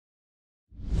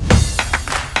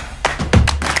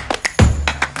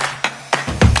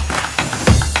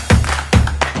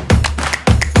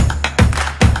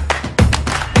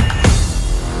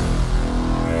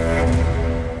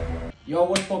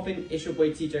poppin'? It's your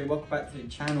boy TJ. Welcome back to the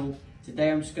channel.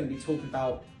 Today I'm just going to be talking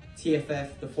about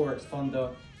TFF, the Forex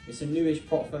Funder. It's a newish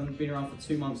prop firm, been around for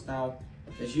 2 months now.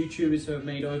 There's YouTubers who have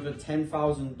made over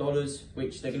 $10,000,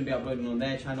 which they're going to be uploading on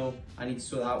their channel. I need to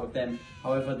sort that out with them.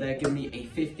 However, they're giving me a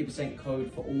 50%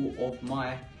 code for all of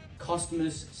my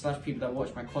customers / people that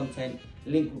watch my content.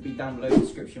 Link will be down below in the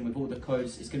description with all the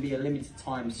codes. It's going to be a limited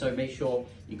time, so make sure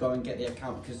you go and get the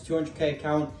account, because 200k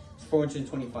account is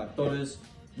 $425.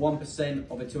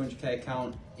 1% of a 200k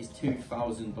account is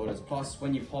 $2,000. Plus,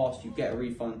 when you pass, you get a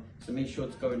refund. So make sure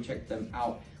to go and check them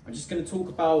out. I'm just going to talk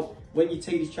about when you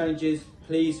take these challenges,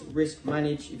 please risk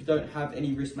manage. If you don't have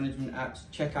any risk management apps,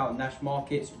 check out Nash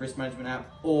Markets risk management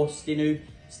app, or Stinu.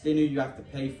 Stinu you have to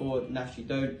pay for, Nash you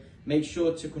don't. Make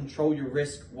sure to control your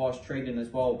risk whilst trading as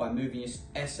well by moving your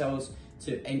SLs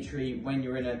to entry when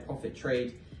you're in a profit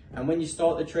trade. And when you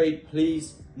start the trade,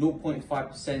 please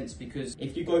 0.5%, because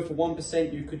if you go for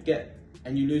 1%, you could get,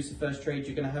 and you lose the first trade,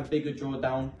 you're going to have bigger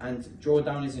drawdown, and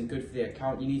drawdown isn't good for the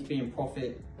account. You need to be in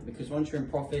profit, because once you're in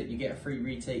profit, you get a free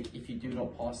retake if you do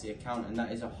not pass the account, and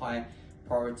that is a high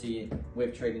priority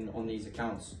with trading on these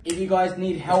accounts. If you guys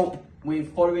need help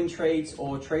with following trades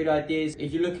or trade ideas,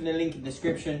 if you look in the link in the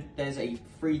description, there's a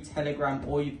free Telegram,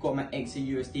 or you've got my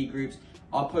XAUSD groups.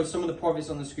 I'll post some of the profits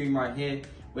on the screen right here.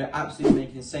 We're absolutely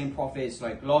making insane profits.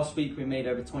 Like last week, we made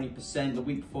over 20%. The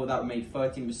week before that, we made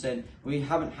 13%. We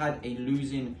haven't had a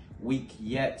losing week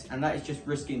yet, and that is just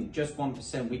risking just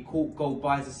 1%. We caught gold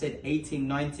buys. I said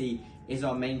 1890 is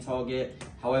our main target.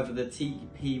 However, the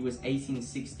TP was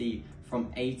 1860 from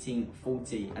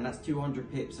 1840, and that's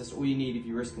 200 pips. That's all you need if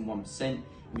you're risking 1%.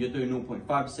 If you're doing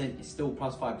 0.5%, it's still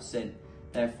plus 5%.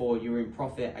 Therefore, you're in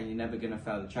profit and you're never going to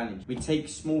fail the challenge. We take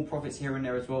small profits here and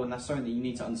there as well, and that's something that you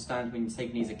need to understand when you're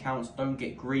taking these accounts. Don't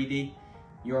get greedy.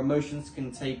 Your emotions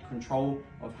can take control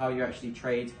of how you actually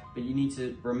trade, but you need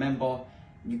to remember,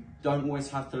 you don't always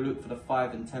have to look for the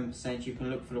 5 and 10%. You can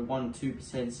look for the 1,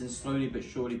 2%, and slowly but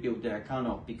surely build their account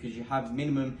up, because you have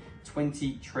minimum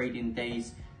 20 trading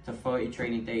days to 30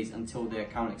 trading days until the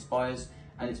account expires.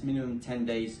 And it's minimum 10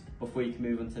 days before you can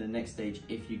move on to the next stage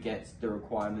if you get the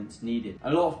requirements needed.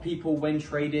 A lot of people, when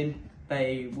trading,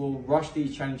 they will rush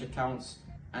these challenge accounts,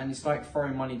 and it's like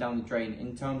throwing money down the drain,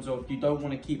 in terms of you don't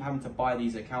want to keep having to buy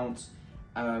these accounts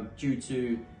due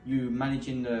to you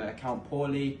managing the account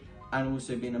poorly, and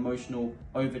also being emotional,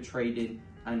 over trading,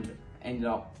 and end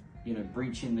up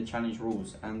breaching the challenge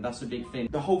rules. And that's a big thing.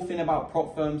 The whole thing about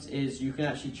prop firms is you can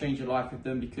actually change your life with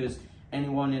them, because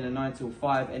anyone in a 9 to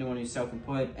 5, anyone who's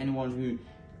self-employed, anyone who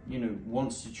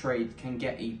wants to trade can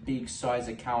get a big size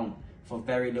account for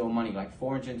very little money. Like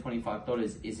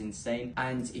 $425 is insane.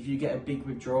 And if you get a big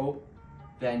withdrawal,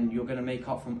 then you're going to make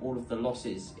up from all of the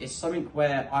losses. It's something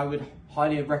where I would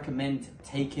highly recommend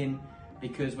taking,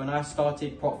 because when I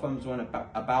started, prop firms weren't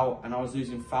about, and I was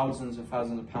losing thousands and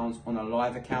thousands of pounds on a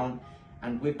live account.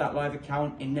 And with that live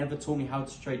account, it never taught me how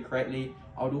to trade correctly.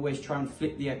 I would always try and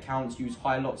flip the accounts, use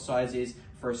high lot sizes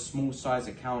for a small size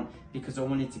account, because I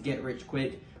wanted to get rich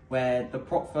quick. Where the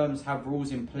prop firms have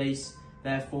rules in place,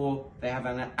 therefore they have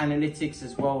analytics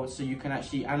as well, so you can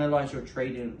actually analyze your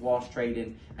trading whilst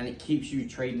trading, and it keeps you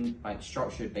trading like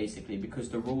structured, basically, because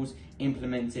the rules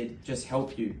implemented just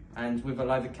help you. And with a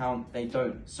live account, they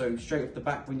don't. So straight off the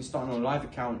back, when you're starting on a live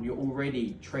account, you're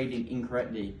already trading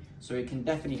incorrectly. So it can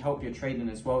definitely help your trading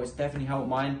as well. It's definitely helped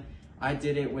mine. I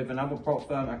did it with another prop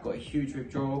firm. I got a huge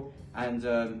withdrawal, and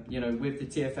with the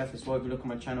TFF as well, if you look on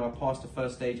my channel, I passed the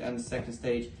first stage and the second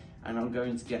stage, and I'm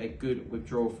going to get a good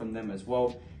withdrawal from them as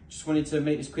well. Just wanted to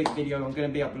make this quick video. I'm going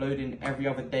to be uploading every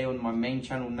other day on my main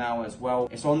channel now as well.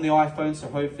 It's on the iPhone, so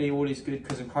hopefully all is good,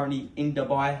 because I'm currently in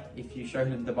Dubai, if you show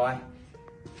them Dubai.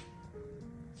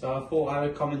 So I thought I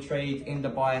would come and trade in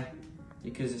Dubai,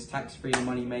 because it's tax-free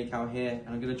money make out here, and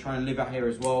I'm going to try and live out here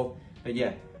as well. But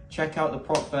yeah, check out the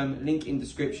prop firm, link in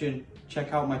description.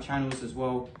 Check out my channels as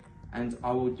well, and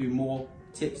I will do more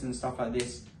tips and stuff like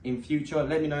this in future.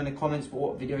 Let me know in the comments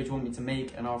what videos you want me to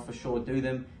make, and I'll for sure do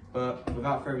them. But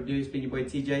without further ado, it's been your boy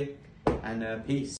TJ, and peace.